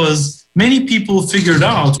that was many people figured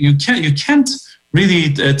out you can't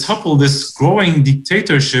really topple this growing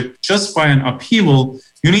dictatorship just by an upheaval.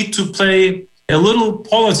 You need to play a little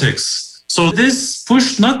politics. So this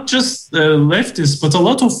pushed not just leftists, but a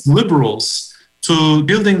lot of liberals to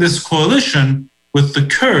building this coalition with the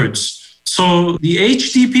Kurds. So the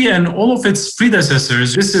HDP and all of its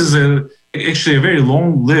predecessors, this is actually a very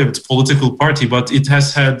long-lived political party, but it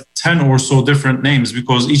has had 10 or so different names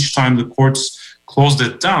because each time the courts closed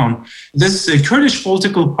it down. This Kurdish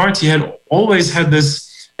political party had always had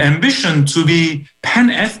this ambition to be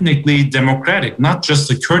pan-ethnically democratic, not just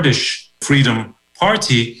a Kurdish freedom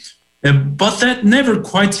party, but that never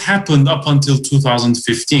quite happened up until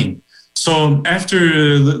 2015. So after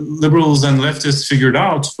liberals and leftists figured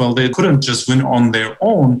out, well, they couldn't just win on their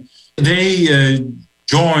own, they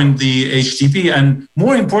joined the HDP. And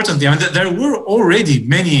more importantly, I mean, there were already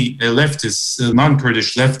many leftists,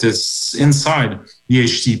 non-Kurdish leftists inside the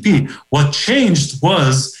HDP. What changed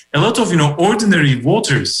was a lot of ordinary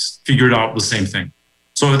voters figured out the same thing.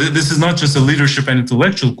 So this is not just a leadership and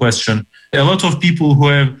intellectual question. A lot of people who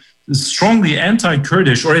have strongly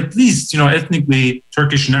anti-Kurdish or at least ethnically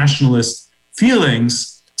Turkish nationalist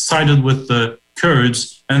feelings sided with the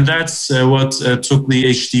Kurds, and that's what took the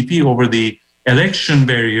HDP over the election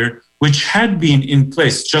barrier, which had been in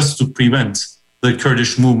place just to prevent the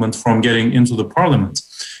Kurdish movement from getting into the parliament.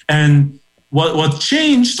 And what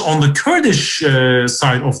changed on the Kurdish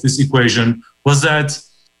side of this equation was that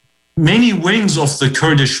many wings of the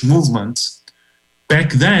Kurdish movement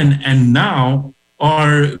back then and now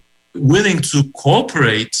are willing to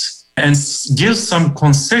cooperate and give some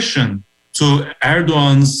concession to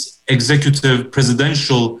Erdogan's executive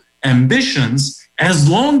presidential ambitions as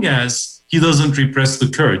long as he doesn't repress the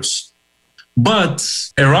Kurds. But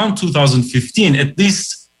around 2015, at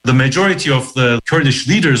least the majority of the Kurdish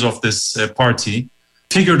leaders of this party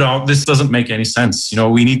figured out this doesn't make any sense.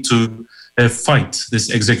 We need to fight this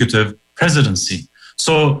executive presidency.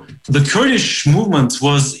 So the Kurdish movement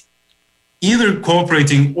was either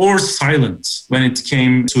cooperating or silent when it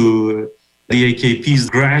came to the AKP's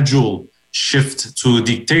gradual shift to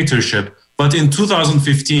dictatorship. But in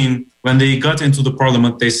 2015, when they got into the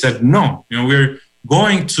parliament, they said, no, we're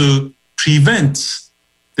going to prevent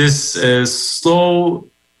this slow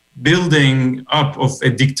building up of a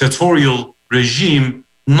dictatorial regime,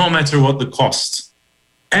 no matter what the cost.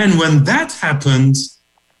 And when that happened,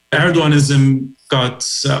 Erdoganism got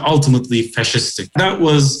ultimately fascistic. That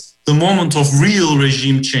was the moment of real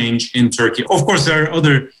regime change in Turkey. Of course, there are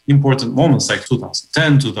other important moments like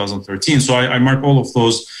 2010, 2013. So I mark all of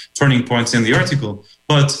those turning points in the article.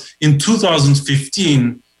 But in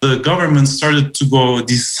 2015, the government started to go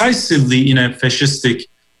decisively in a fascistic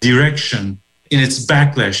direction in its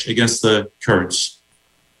backlash against the Kurds.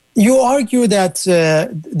 You argue that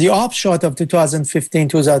the upshot of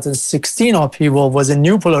 2015-2016 upheaval was a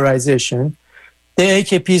new polarization. The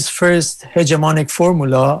AKP's first hegemonic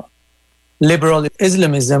formula, liberal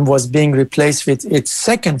Islamism, was being replaced with its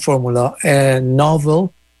second formula, a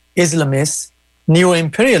novel Islamist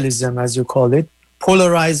neo-imperialism, as you call it,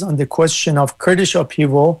 polarized on the question of Kurdish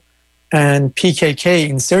upheaval and PKK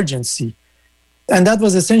insurgency. And that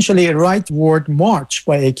was essentially a rightward march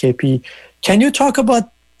by AKP. Can you talk about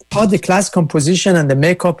how the class composition and the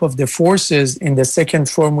makeup of the forces in the second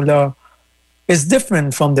formula is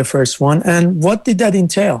different from the first one, and what did that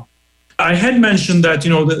entail? I had mentioned that, the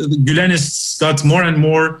Gülenists got more and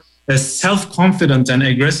more self-confident and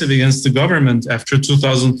aggressive against the government after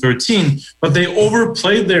 2013, but they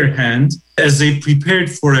overplayed their hand as they prepared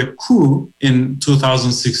for a coup in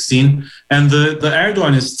 2016. And the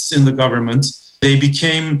Erdoganists in the government, they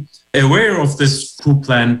became aware of this coup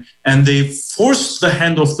plan, and they forced the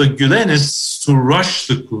hand of the Gülenists to rush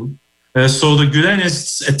the coup. So the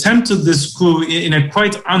Gülenists attempted this coup in a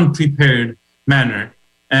quite unprepared manner.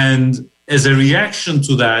 And as a reaction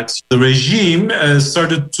to that, the regime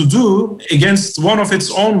started to do against one of its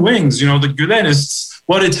own wings, the Gülenists,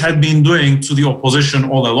 what it had been doing to the opposition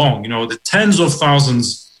all along. The tens of thousands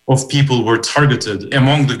of people were targeted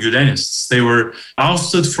among the Gülenists. They were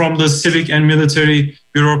ousted from the civic and military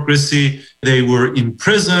bureaucracy. They were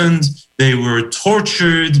imprisoned. They were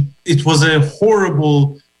tortured. It was a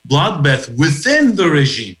horrible bloodbath within the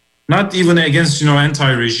regime, not even against,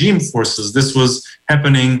 anti-regime forces. This was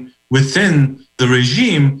happening within the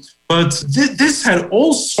regime. But this had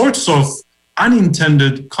all sorts of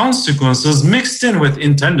unintended consequences mixed in with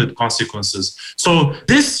intended consequences. So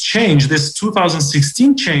this change, this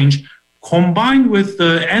 2016 change, combined with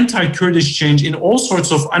the anti-Kurdish change in all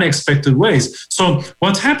sorts of unexpected ways. So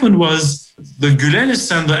what happened was the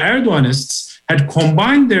Gülenists and the Erdoganists had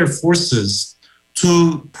combined their forces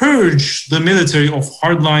to purge the military of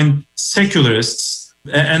hardline secularists,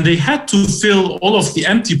 and they had to fill all of the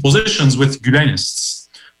empty positions with Gülenists.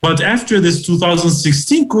 But after this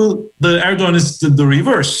 2016 coup, the Erdoganists did the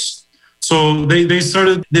reverse. So they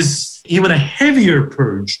started this even a heavier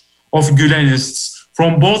purge of Gülenists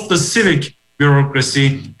from both the civic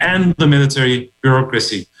bureaucracy and the military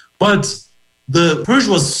bureaucracy. But the purge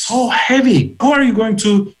was so heavy. Who are you going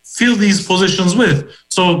to fill these positions with?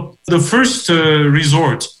 So the first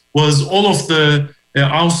resort was all of the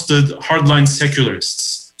ousted hardline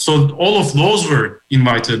secularists. So all of those were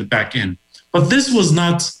invited back in. But this was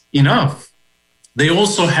not enough. They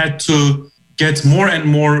also had to get more and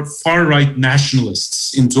more far-right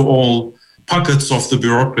nationalists into all pockets of the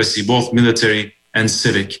bureaucracy, both military and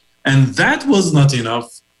civic. And that was not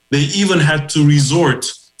enough. They even had to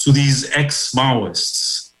resort to these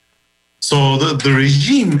ex-Maoists. So the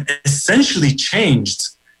regime essentially changed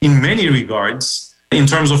in many regards in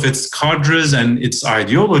terms of its cadres and its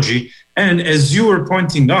ideology. And as you were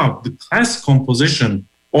pointing out, the class composition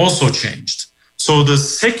also changed. So the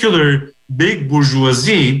secular big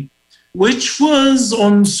bourgeoisie, which was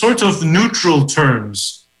on sort of neutral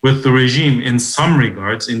terms with the regime in some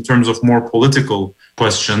regards, in terms of more political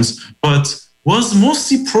questions, but was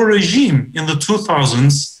mostly pro-regime in the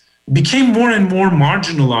 2000s, became more and more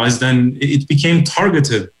marginalized, and it became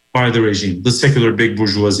targeted by the regime, the secular big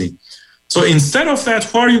bourgeoisie. So instead of that,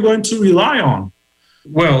 who are you going to rely on?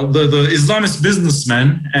 Well, the Islamist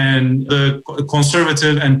businessmen and the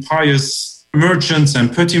conservative and pious merchants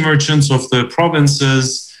and petty merchants of the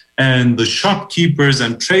provinces and the shopkeepers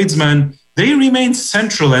and tradesmen, they remain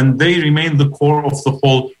central and they remain the core of the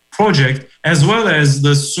whole project, as well as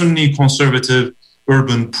the Sunni conservative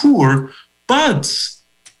urban poor. But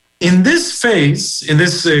in this phase, in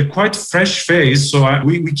this quite fresh phase, so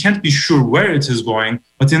we can't be sure where it is going,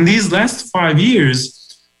 but in these last 5 years,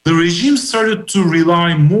 the regime started to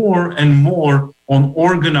rely more and more on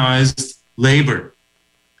organized labor.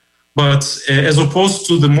 But as opposed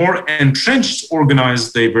to the more entrenched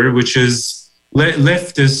organized labor, which is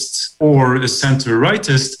leftist or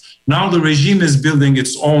center-rightist, now the regime is building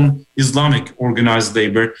its own Islamic organized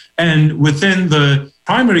labor. And within the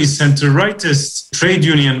primary center-rightist trade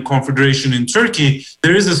union confederation in Turkey,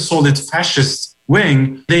 there is a solid fascist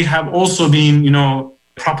wing. They have also been,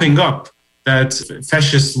 propping up that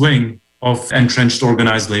fascist wing of entrenched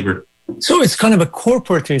organized labor. So it's kind of a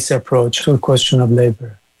corporatist approach to the question of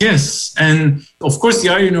labor. Yes. And of course, the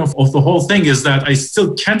irony of the whole thing is that I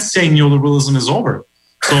still can't say neoliberalism is over.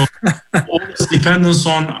 So all this dependence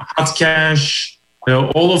on hot cash,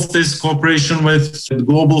 all of this cooperation with the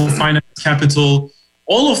global finance capital,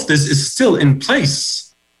 all of this is still in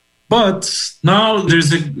place. But now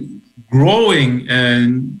there's a growing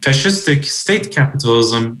fascistic state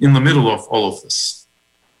capitalism in the middle of all of this.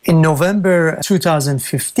 In November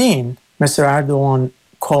 2015, Mr. Erdogan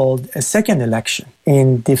called a second election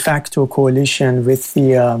in de facto coalition with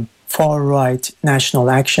the far-right National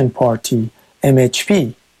Action Party,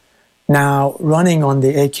 MHP, now running on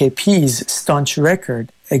the AKP's staunch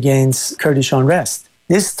record against Kurdish unrest.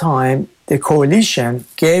 This time, the coalition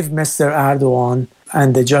gave Mr. Erdogan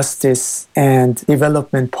and the Justice and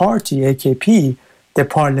Development Party, AKP, the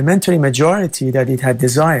parliamentary majority that it had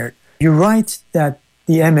desired. You write that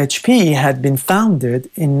the MHP had been founded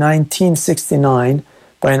in 1969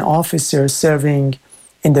 by an officer serving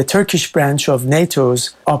in the Turkish branch of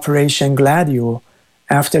NATO's Operation Gladio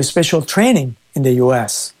after special training in the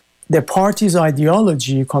US. The party's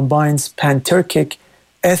ideology combines pan-Turkic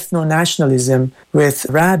ethno-nationalism with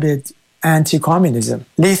rabid anti-communism,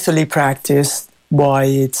 lethally practiced by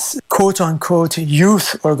its quote-unquote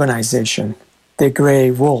youth organization, the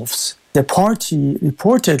Grey Wolves. The party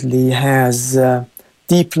reportedly has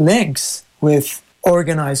deep links with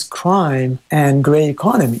organized crime and grey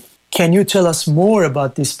economy. Can you tell us more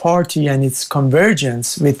about this party and its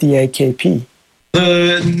convergence with the AKP?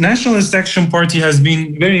 The Nationalist Action Party has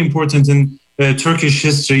been very important in Turkish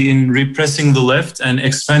history in repressing the left and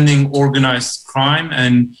expanding organized crime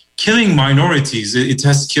and killing minorities. It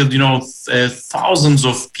has killed, thousands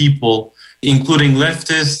of people, including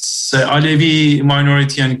leftists, Alevi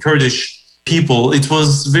minority and Kurdish people. It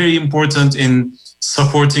was very important in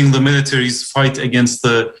supporting the military's fight against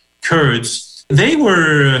the Kurds. They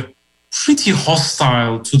were pretty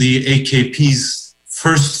hostile to the AKP's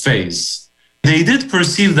first phase. They did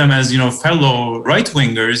perceive them as, fellow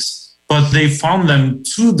right-wingers, but they found them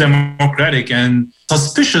too democratic and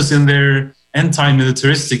suspicious in their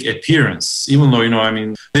anti-militaristic appearance, even though,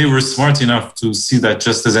 they were smart enough to see that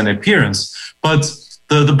just as an appearance. But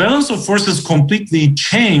the balance of forces completely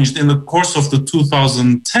changed in the course of the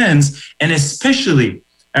 2010s, and especially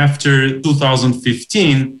after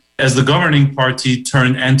 2015, as the governing party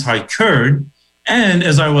turned anti-Kurd, and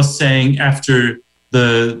as I was saying, after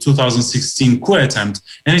the 2016 coup attempt.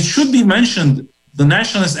 And it should be mentioned, the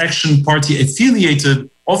Nationalist Action Party affiliated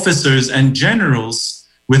officers and generals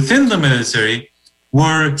within the military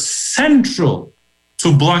were central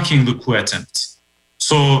to blocking the coup attempt.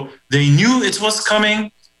 So they knew it was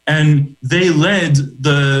coming, and they led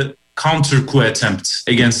the counter-coup attempt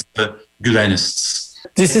against the Gülenists.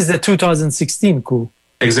 This is the 2016 coup.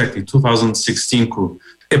 Exactly, 2016 coup.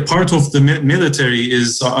 A part of the military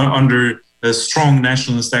is under a strong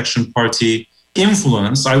Nationalist Action Party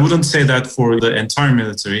influence. I wouldn't say that for the entire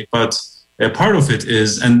military, but a part of it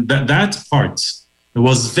is, and that part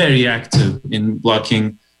was very active in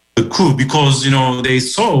blocking the coup because, they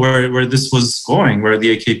saw where this was going, where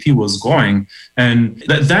the AKP was going, and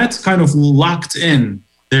that kind of locked in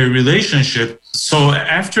their relationship. So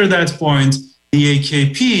after that point, the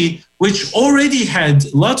AKP, which already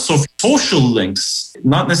had lots of social links,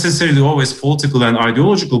 not necessarily always political and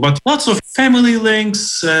ideological, but lots of family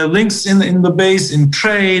links, links in the base, in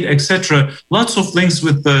trade, etc., lots of links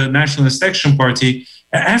with the Nationalist Action Party.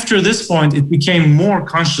 After this point, it became more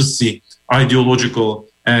consciously ideological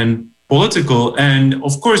and political. And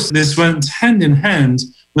of course, this went hand in hand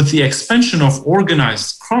with the expansion of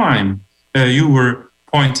organized crime you were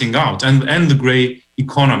pointing out, and the grey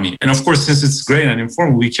economy. And of course, since it's grey and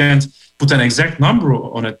informal, we can't put an exact number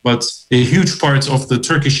on it, but a huge part of the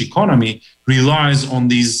Turkish economy relies on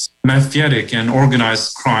these mafiatic and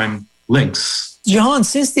organized crime links. Cihan,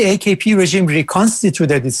 since the AKP regime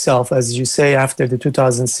reconstituted itself, as you say, after the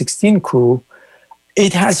 2016 coup,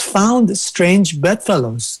 it has found strange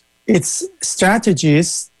bedfellows. Its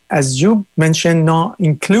strategies, as you mentioned, now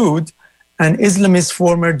include an Islamist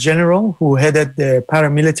former general who headed the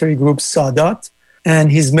paramilitary group Sadat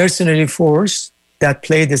and his mercenary force that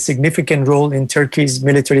played a significant role in Turkey's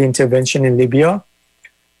military intervention in Libya.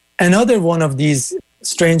 Another one of these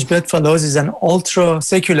strange bedfellows is an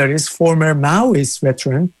ultra-secularist former Maoist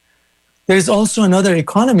veteran. There is also another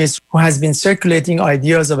economist who has been circulating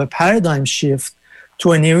ideas of a paradigm shift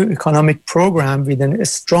to a new economic program with a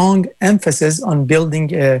strong emphasis on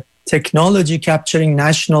building a technology capturing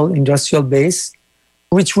national industrial base,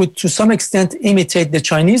 which would to some extent imitate the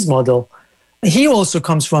Chinese model. He also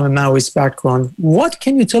comes from a Maoist background. What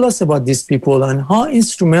can you tell us about these people and how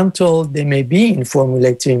instrumental they may be in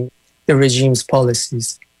formulating the regime's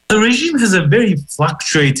policies? The regime has a very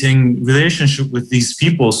fluctuating relationship with these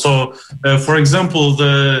people. So, for example,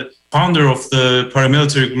 the founder of the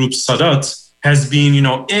paramilitary group Sadat has been,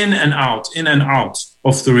 in and out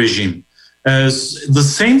of the regime. The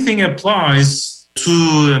same thing applies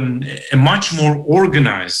to a much more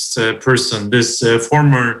organized person, this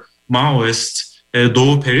former Maoist,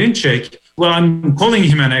 Doğu Perinçek. Well, I'm calling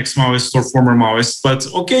him an ex-Maoist or former Maoist, but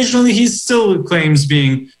occasionally he still claims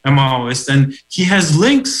being a Maoist, and he has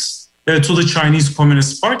links to the Chinese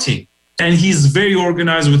Communist Party. And he's very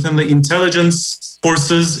organized within the intelligence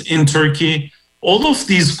forces in Turkey. all of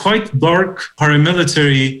these quite dark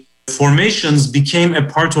paramilitary formations became a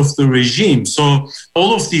part of the regime. So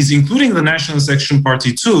all of these, including the Nationalist Action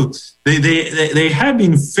Party too, they have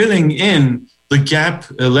been filling in the gap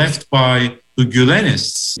left by the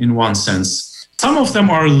Gülenists in one sense. Some of them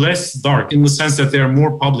are less dark in the sense that they are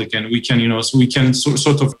more public, and we can, so we can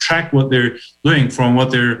sort of track what they're doing from what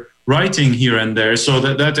they're writing here and there. So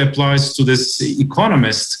that applies to this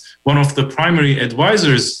economist, one of the primary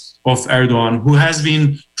advisors of Erdogan, who has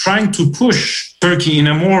been trying to push Turkey in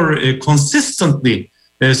a more consistently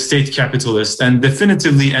state capitalist and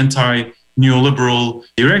definitively anti-neoliberal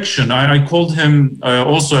direction. I called him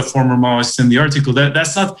also a former Maoist in the article.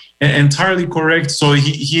 That's not entirely correct. So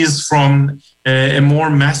he is from a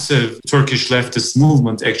more massive Turkish leftist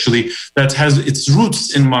movement, actually, that has its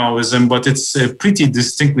roots in Maoism, but it's pretty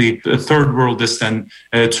distinctly third worldist and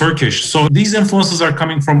Turkish. So these influences are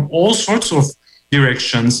coming from all sorts of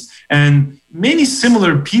directions, and many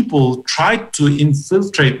similar people tried to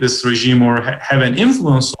infiltrate this regime or have an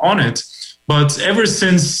influence on it. But ever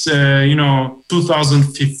since,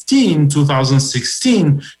 2015,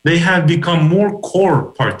 2016, they have become more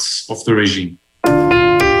core parts of the regime.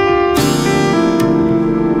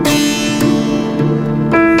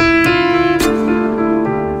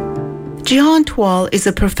 Cihan Tual is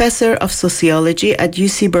a professor of sociology at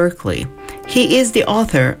UC Berkeley. He is the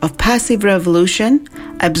author of Passive Revolution,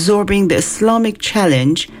 Absorbing the Islamic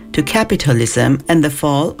Challenge to Capitalism and the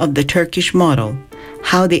Fall of the Turkish Model,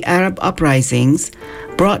 How the Arab Uprisings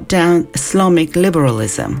Brought Down Islamic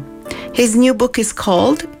Liberalism. His new book is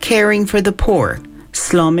called Caring for the Poor,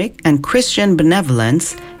 Islamic and Christian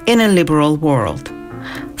Benevolence in a Liberal World.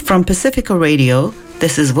 From Pacifica Radio,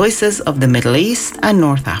 this is Voices of the Middle East and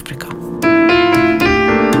North Africa.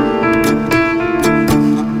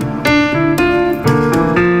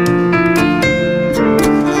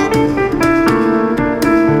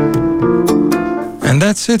 And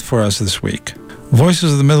that's it for us this week.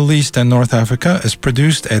 Voices of the Middle East and North Africa is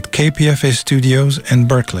produced at KPFA Studios in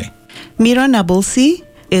Berkeley. Mira Nabulsi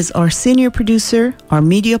is our senior producer. Our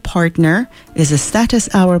media partner is a Status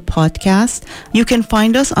Hour podcast. You can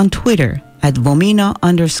find us on Twitter at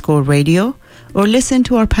Vomina_radio or listen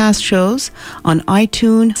to our past shows on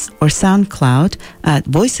iTunes or SoundCloud at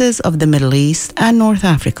Voices of the Middle East and North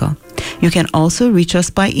Africa. You can also reach us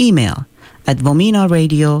by email at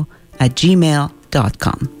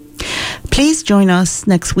vominaradio@gmail.com. Please join us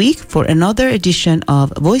next week for another edition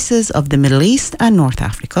of Voices of the Middle East and North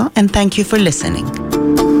Africa, and thank you for listening.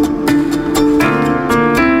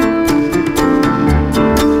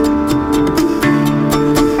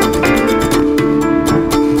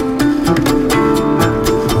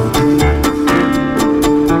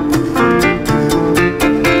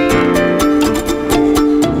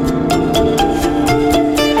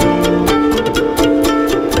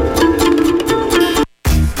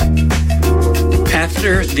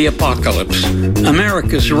 The Apocalypse,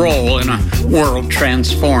 America's Role in a World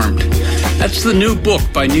Transformed. That's the new book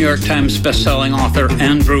by New York Times bestselling author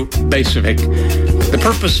Andrew Bacevich. The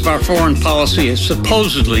purpose of our foreign policy has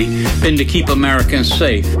supposedly been to keep Americans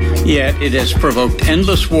safe, yet it has provoked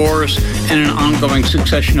endless wars and an ongoing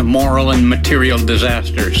succession of moral and material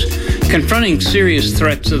disasters. Confronting serious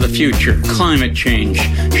threats of the future, climate change,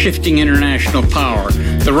 shifting international power,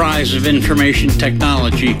 the rise of information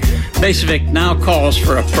technology, Bacevich now calls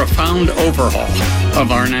for a profound overhaul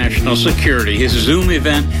of our national security. His Zoom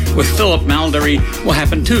event with Philip Maldery will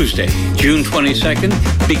happen Tuesday, June 22nd,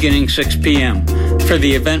 beginning 6 p.m. For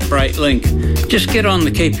the Eventbrite link, just get on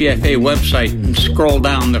the KPFA website and scroll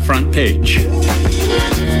down the front page.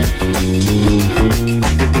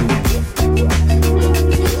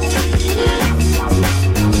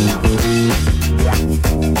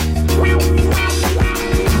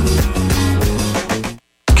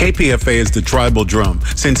 KPFA is the tribal drum.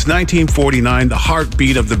 Since 1949, the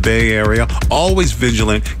heartbeat of the Bay Area, always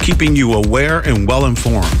vigilant, keeping you aware and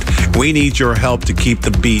well-informed. We need your help to keep the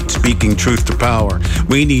beat, speaking truth to power.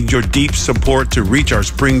 We need your deep support to reach our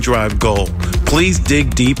Spring Drive goal. Please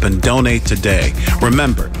dig deep and donate today.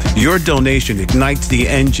 Remember, your donation ignites the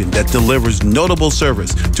engine that delivers notable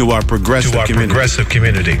service to our progressive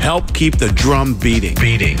community. Help keep the drum beating.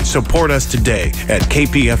 Support us today at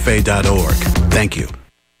kpfa.org. Thank you.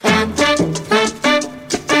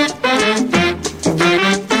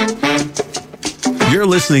 You're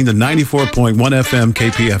listening to 94.1 FM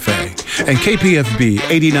KPFA and KPFB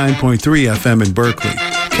 89.3 FM in Berkeley,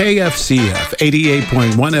 KFCF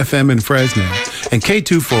 88.1 FM in Fresno, and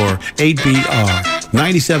K24-8BR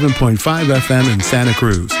 97.5 FM in Santa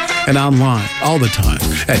Cruz, and online all the time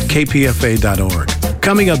at kpfa.org.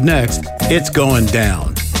 Coming up next, it's going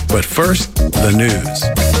down. But first, the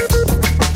news.